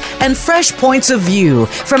voices and fresh points of view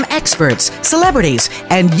from experts, celebrities,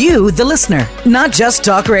 and you, the listener. Not Just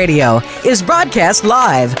Talk Radio is broadcast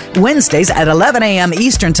live Wednesdays at 11 a.m.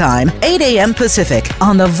 Eastern Time, 8 a.m. Pacific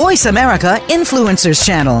on the Voice America Influencers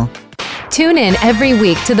Channel. Tune in every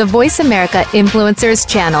week to the Voice America Influencers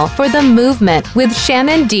channel for The Movement with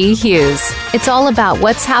Shannon D. Hughes. It's all about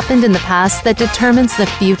what's happened in the past that determines the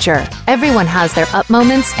future. Everyone has their up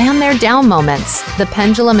moments and their down moments. The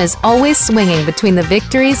pendulum is always swinging between the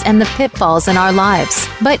victories and the pitfalls in our lives.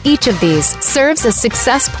 But each of these serves as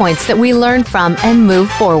success points that we learn from and move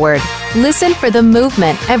forward. Listen for The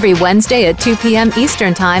Movement every Wednesday at 2 p.m.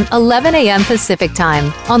 Eastern Time, 11 a.m. Pacific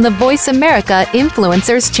Time on the Voice America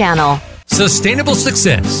Influencers channel. Sustainable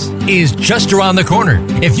success is just around the corner.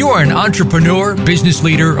 If you are an entrepreneur, business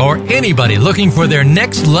leader, or anybody looking for their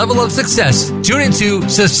next level of success, tune into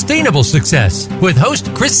Sustainable Success with host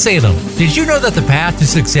Chris Salem. Did you know that the path to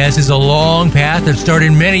success is a long path that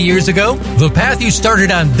started many years ago? The path you started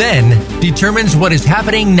on then determines what is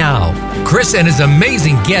happening now. Chris and his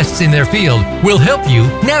amazing guests in their field will help you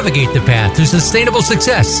navigate the path to sustainable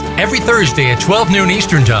success every Thursday at 12 noon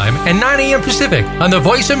Eastern Time and 9 a.m. Pacific on the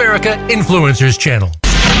Voice America Influencers channel.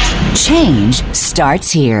 Change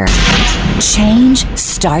starts here. Change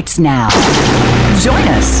starts now. Join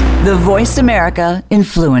us, the Voice America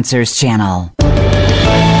Influencers channel.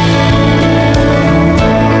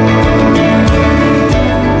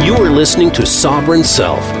 You are listening to Sovereign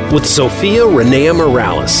Self with Sophia Renea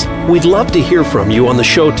Morales. We'd love to hear from you on the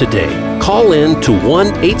show today. Call in to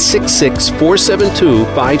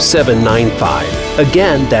 1-866-472-5795.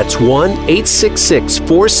 Again, that's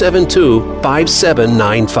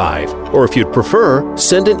 1-866-472-5795. Or if you'd prefer,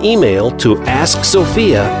 send an email to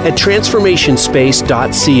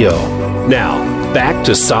asksophia@transformationspace.co. Now, back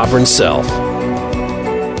to Sovereign Self.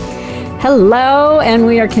 Hello, and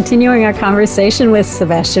we are continuing our conversation with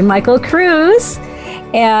Sebastian Mychel Cruze.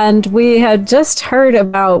 And we had just heard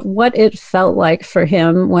about what it felt like for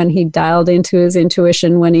him when he dialed into his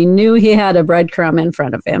intuition, when he knew he had a breadcrumb in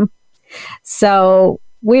front of him. So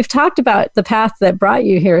we've talked about the path that brought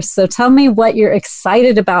you here. So tell me what you're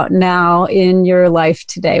excited about now in your life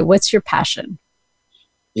today. What's your passion?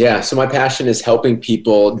 Yeah, so my passion is helping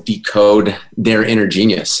people decode their inner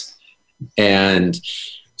genius, and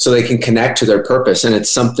so they can connect to their purpose. And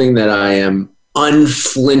it's something that I am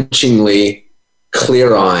unflinchingly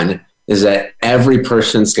clear on, is that every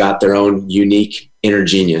person's got their own unique inner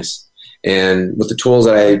genius. And with the tools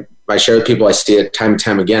that I share with people, I see it time and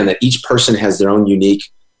time again, that each person has their own unique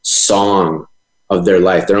song of their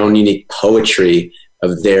life, their own unique poetry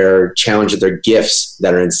of their challenge, of their gifts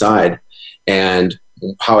that are inside. And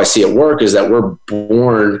how I see it work is that we're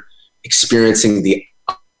born experiencing the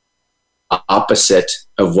opposite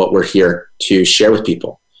of what we're here to share with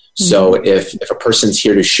people. So if a person's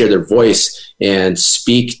here to share their voice and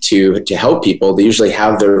speak to help people, they usually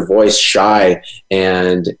have their voice shy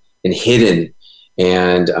and hidden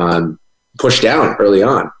and pushed down early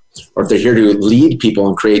on. Or if they're here to lead people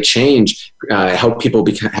and create change, help people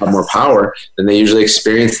have more power, then they usually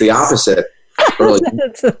experience the opposite early.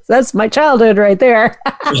 That's my childhood right there.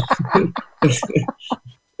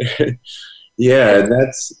 Yeah,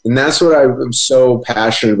 that's what I'm so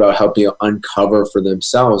passionate about, helping uncover for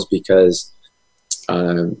themselves, because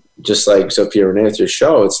just like Sophia Renea with your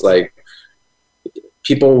show, it's like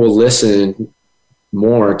people will listen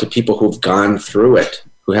more to people who've gone through it,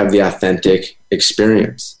 who have the authentic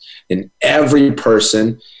experience. And every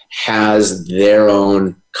person has their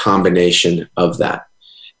own combination of that.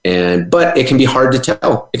 But it can be hard to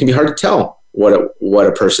tell. It can be hard to tell what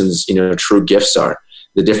a person's true gifts are.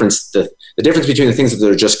 The difference between the things that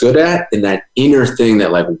they're just good at and that inner thing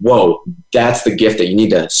that, like, whoa, that's the gift that you need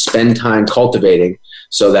to spend time cultivating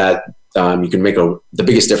so that you can make the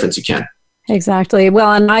biggest difference you can. Exactly.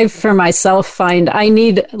 Well, and I, for myself, find I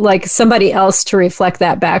need like somebody else to reflect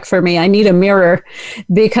that back for me. I need a mirror,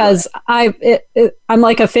 because I'm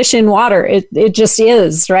like a fish in water. It just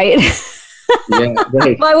is, right? Yeah,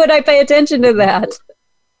 right. Why would I pay attention to that?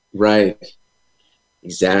 Right.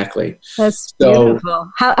 Exactly. That's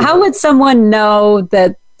beautiful. How would someone know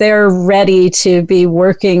that they're ready to be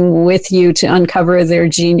working with you to uncover their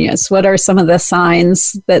genius? What are some of the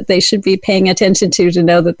signs that they should be paying attention to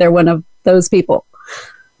know that they're one of those people?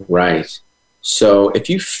 Right. So if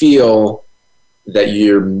you feel that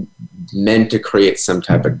you're meant to create some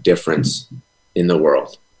type of difference in the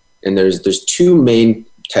world, and there's two main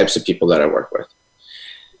types of people that I work with.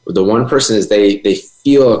 The one person is they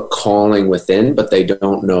feel a calling within, but they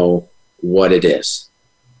don't know what it is.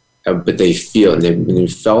 But they feel it. And you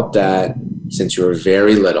felt that since you were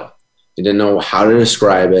very little. You didn't know how to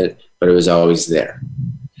describe it, but it was always there.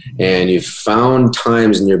 And you found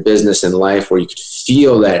times in your business and life where you could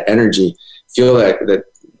feel that energy, feel that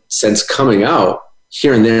sense coming out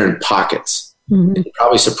here and there in pockets. Mm-hmm. And you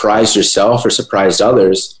probably surprised yourself or surprised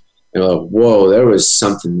others. And you're like, whoa, there was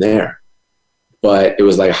something there. But it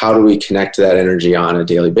was like, how do we connect to that energy on a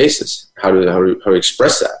daily basis? How do we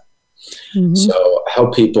express that? Mm-hmm. So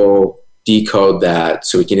help people decode that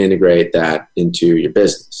so we can integrate that into your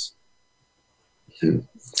business. Mm-hmm.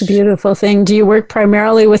 It's a beautiful thing. Do you work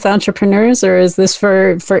primarily with entrepreneurs, or is this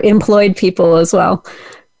for employed people as well?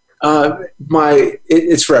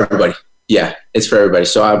 It's for everybody. Yeah, it's for everybody.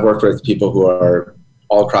 So I've worked with people who are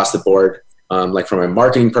all across the board, like for my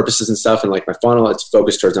marketing purposes and stuff, and like my funnel, it's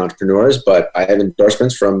focused towards entrepreneurs, but I have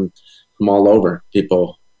endorsements from all over,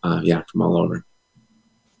 people, from all over.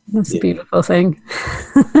 That's a beautiful thing.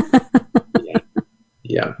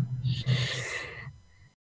 Yeah.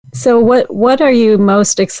 So what are you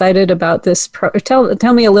most excited about this?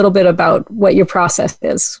 Tell me a little bit about what your process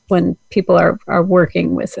is when people are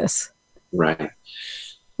working with this. Right.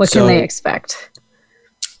 What can they expect?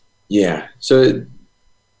 Yeah. So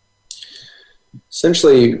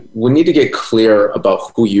essentially, we need to get clear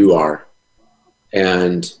about who you are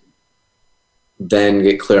and then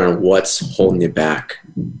get clear on what's holding you back.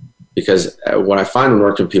 Because what I find when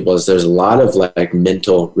working with people is there's a lot of like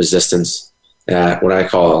mental resistance that what I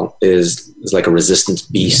call is like a resistance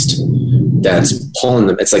beast that's pulling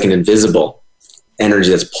them. It's like an invisible energy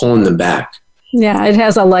that's pulling them back. Yeah, it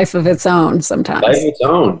has a life of its own sometimes. Life of its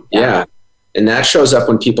own, yeah. And that shows up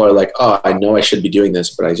when people are like, oh, I know I should be doing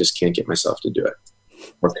this, but I just can't get myself to do it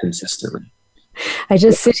more consistently. I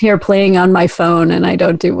just sit here playing on my phone and I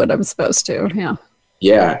don't do what I'm supposed to. Yeah.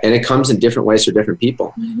 Yeah. And it comes in different ways for different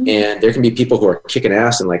people. Mm-hmm. And there can be people who are kicking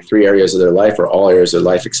ass in like 3 areas of their life or all areas of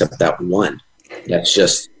their life except that one. That's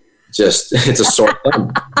just it's a sore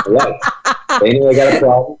thumb. They know they got a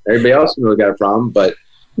problem. Everybody else knows they got a problem, but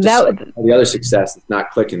the other success is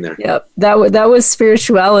not clicking there. Yep. That was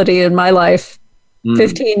spirituality in my life.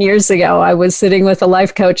 15 years ago, I was sitting with a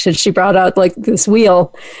life coach and she brought out like this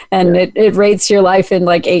wheel and it rates your life in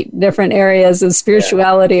like 8 different areas of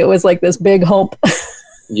spirituality. It was like this big hump.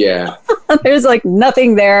 Yeah. There's like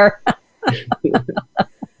nothing there.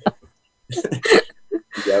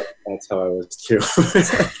 Yep. That's how I was too.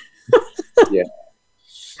 Yeah.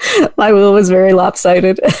 My wheel was very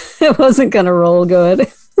lopsided. It wasn't going to roll good.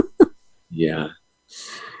 Yeah.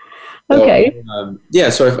 Okay. So,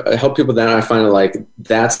 so if I help people, then I find like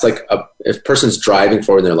that's like if a person's driving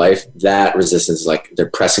forward in their life, that resistance is like they're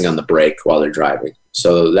pressing on the brake while they're driving.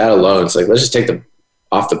 So that alone, it's like let's just take them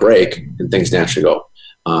off the brake and things naturally go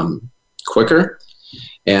quicker.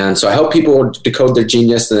 And so I help people decode their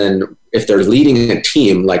genius. And then if they're leading a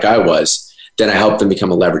team like I was, then I help them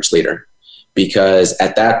become a leverage leader. Because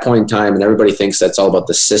at that point in time, and everybody thinks that's all about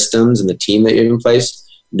the systems and the team that you have in place.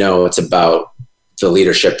 No, it's about the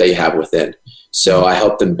leadership that you have within. So I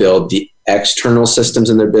help them build the external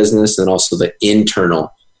systems in their business and also the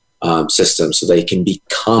internal systems so they can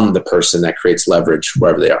become the person that creates leverage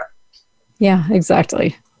wherever they are. Yeah,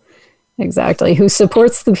 exactly. Exactly. Who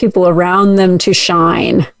supports the people around them to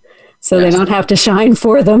shine so they don't have to shine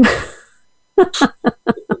for them.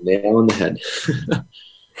 Nail on the head.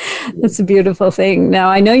 That's a beautiful thing. Now,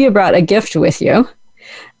 I know you brought a gift with you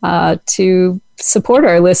to support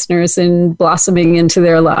our listeners in blossoming into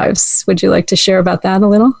their lives. Would you like to share about that a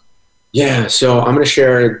little? Yeah. So I'm going to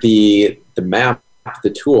share the map, the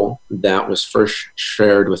tool that was first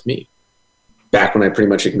shared with me back when I pretty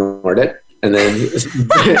much ignored it. And then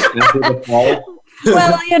after the fall.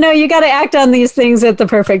 Well, you got to act on these things at the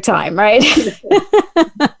perfect time, right? So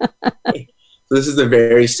this is the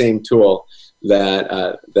very same tool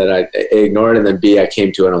that I ignored, and then I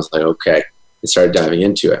came to it and I was like, okay, and started diving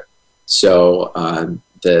into it. So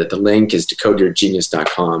the link is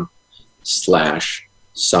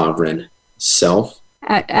decodeyourgenius.com/sovereign self.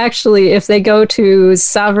 Actually, if they go to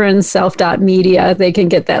sovereignself.media, they can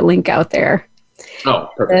get that link out there. Oh,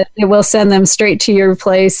 perfect. It will send them straight to your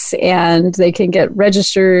place and they can get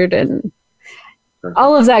registered and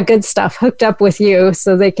all of that good stuff hooked up with you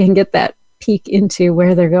so they can get that peek into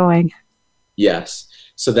where they're going. Yes.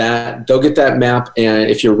 So that they'll get that map.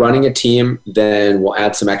 And if you're running a team, then we'll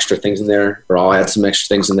add some extra things in there, or I'll add some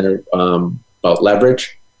extra things in there about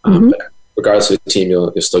leverage. But regardless of the team,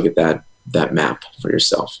 you'll still get that map for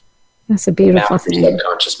yourself. That's a beautiful thing.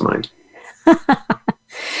 Subconscious mind.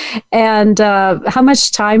 And how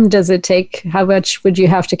much time does it take? How much would you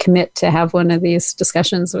have to commit to have one of these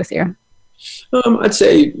discussions with you? I'd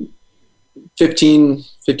say 15,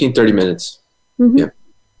 30 minutes. Mm-hmm. Yeah.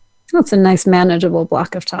 That's a nice manageable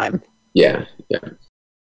block of time. Yeah.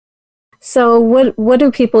 So what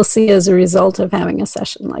do people see as a result of having a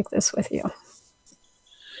session like this with you?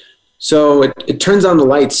 So it turns on the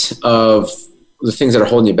lights of the things that are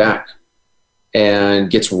holding you back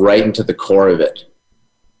and gets right into the core of it.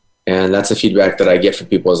 And that's the feedback that I get from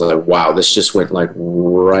people is like, wow, this just went like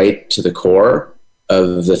right to the core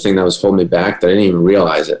of the thing that was holding me back that I didn't even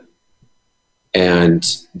realize it. And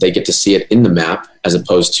they get to see it in the map as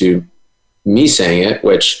opposed to me saying it,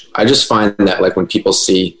 which I just find that like when people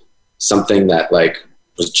see something that like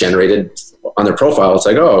was generated on their profile, it's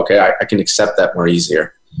like, oh, okay, I can accept that more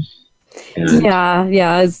easier. And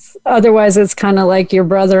Yeah. Otherwise, it's kind of like your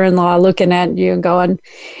brother-in-law looking at you and going,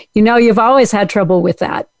 you've always had trouble with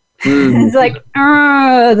that. It's like,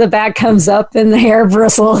 the back comes up and the hair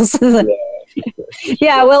bristles.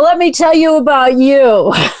 Yeah, well, let me tell you about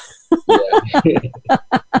you.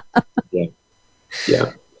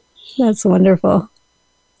 Yeah. That's wonderful.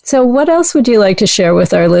 So what else would you like to share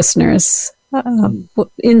with our listeners?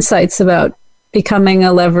 Insights about becoming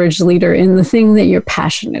a leverage leader in the thing that you're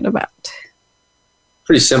passionate about?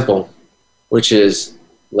 Pretty simple, which is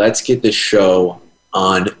let's get the show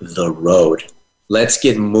on the road. Let's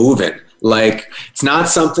get moving. Like, it's not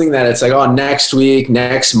something that it's like, oh, next week,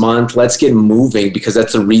 next month, let's get moving, because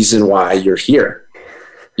that's the reason why you're here.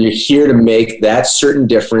 You're here to make that certain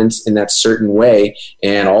difference in that certain way.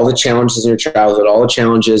 And all the challenges in your childhood, all the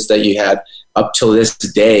challenges that you had up till this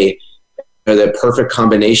day are the perfect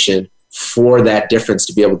combination for that difference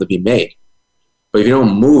to be able to be made. But if you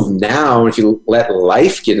don't move now, if you let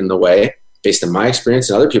life get in the way, based on my experience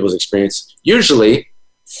and other people's experience, usually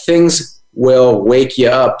things will wake you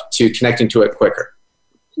up to connecting to it quicker.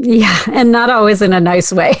 Yeah, and not always in a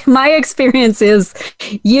nice way. My experience is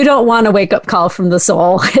you don't want a wake-up call from the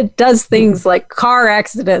soul. It does things like car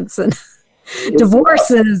accidents and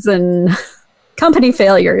divorces and company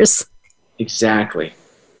failures. Exactly.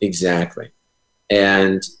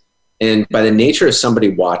 And by the nature of somebody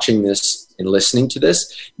watching this and listening to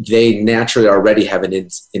this, they naturally already have an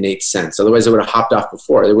innate sense. Otherwise, they would have hopped off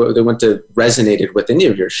before. They wouldn't have resonated with any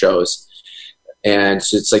of your shows. And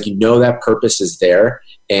so it's like, that purpose is there.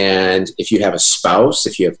 And if you have a spouse,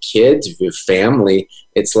 if you have kids, if you have family,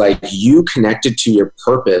 it's like you connected to your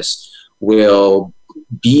purpose will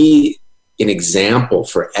be an example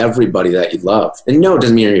for everybody that you love. And no, it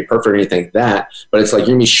doesn't mean you're going to be perfect or anything like that, but it's like you're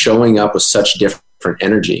going to be showing up with such different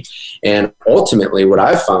energy. And ultimately what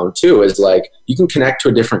I've found too is like you can connect to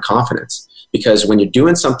a different confidence, because when you're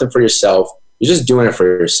doing something for yourself, you're just doing it for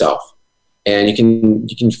yourself. And you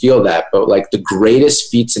can feel that. But like the greatest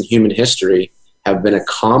feats in human history have been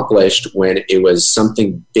accomplished when it was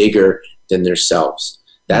something bigger than themselves.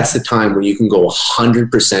 That's the time when you can go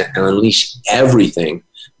 100% and unleash everything,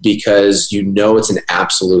 because it's an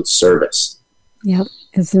absolute service. Yep.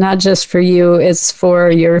 It's not just for you. It's for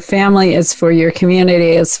your family. It's for your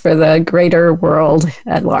community. It's for the greater world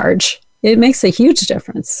at large. It makes a huge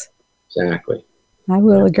difference. Exactly. I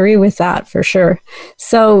will agree with that for sure.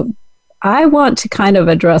 So I want to kind of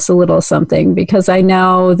address a little something, because I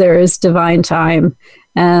know there is divine time.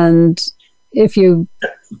 And if you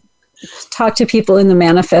talk to people in the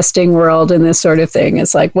manifesting world and this sort of thing,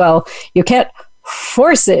 it's like, well, you can't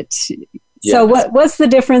force it. Yeah. So what's the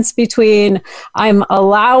difference between I'm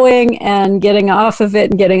allowing and getting off of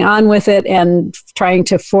it and getting on with it and trying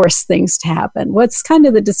to force things to happen? What's kind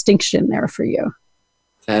of the distinction there for you?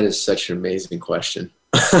 That is such an amazing question.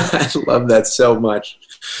 I love that so much.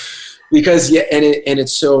 Because,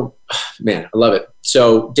 it's so, man, I love it.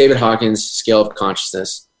 So David Hawkins' scale of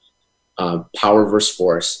consciousness, power versus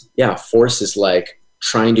force. Yeah, force is like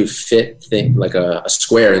trying to fit like a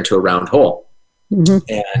square into a round hole. Mm-hmm.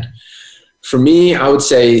 And for me, I would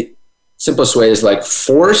say simplest way is like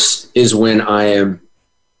force is when I am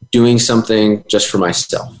doing something just for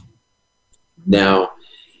myself. Now,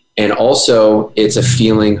 and also it's a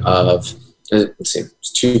feeling of, let's see,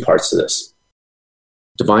 there's two parts to this.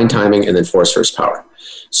 Divine timing and then force versus power.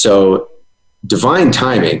 So divine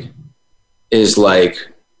timing is like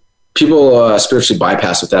people spiritually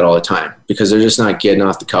bypass with that all the time, because they're just not getting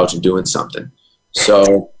off the couch and doing something.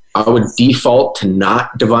 So I would default to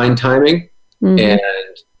not divine timing, mm-hmm. and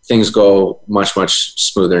things go much, much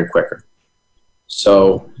smoother and quicker.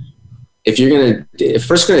 So if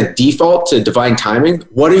first going to default to divine timing,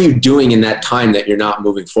 what are you doing in that time that you're not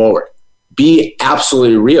moving forward? Be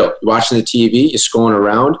absolutely real. You're watching the TV, you're scrolling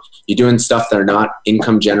around, you're doing stuff that are not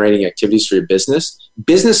income generating activities for your business.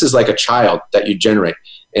 Business is like a child that you generate.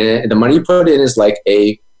 And the money you put in is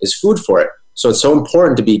is food for it. So it's so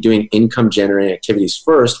important to be doing income generating activities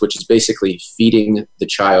first, which is basically feeding the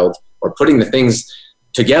child or putting the things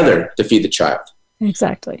together to feed the child.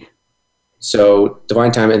 Exactly. So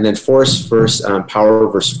divine time, and then force versus power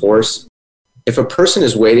versus force. If a person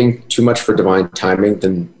is waiting too much for divine timing,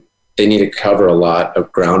 then they need to cover a lot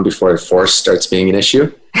of ground before force starts being an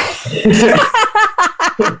issue.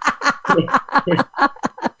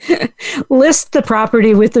 List the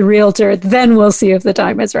property with the realtor, then we'll see if the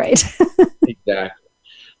time is right. Exactly.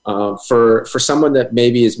 For someone that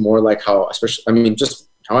maybe is more like just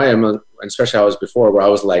how I am, and especially how I was before, where I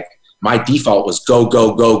was like, my default was go,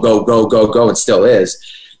 go, go, go, go, go, go, and still is,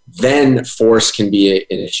 then force can be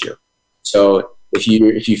an issue. So if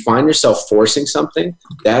you find yourself forcing something,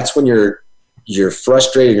 that's when you're you're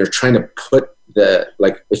frustrated, you're trying to put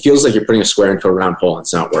it feels like you're putting a square into a round hole and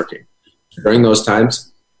it's not working. During those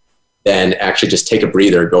times, then actually just take a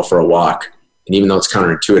breather, go for a walk. And even though it's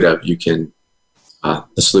counterintuitive, you can,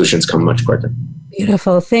 the solutions come much quicker.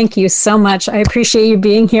 Beautiful. Thank you so much. I appreciate you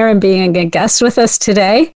being here and being a guest with us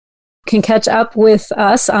today. You can catch up with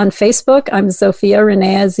us on Facebook. I'm Zofia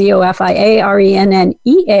Renea, ZOFIA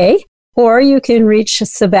or you can reach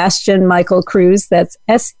Sebastian Mychel Cruze. That's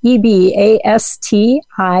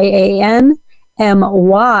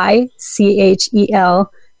SEBASTIANMYCHEL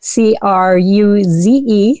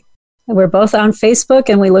CRUZE. We're both on Facebook,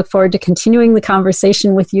 and we look forward to continuing the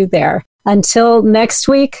conversation with you there. Until next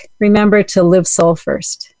week, remember to live soul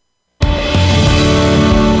first.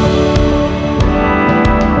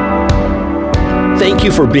 Thank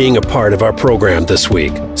you for being a part of our program this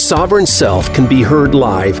week. Sovereign Self can be heard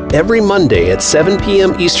live every Monday at 7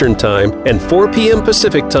 p.m. Eastern Time and 4 p.m.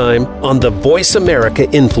 Pacific Time on the Voice America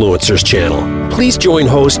Influencers channel. Please join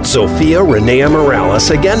host Zofia Renea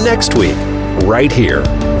Morales again next week, right here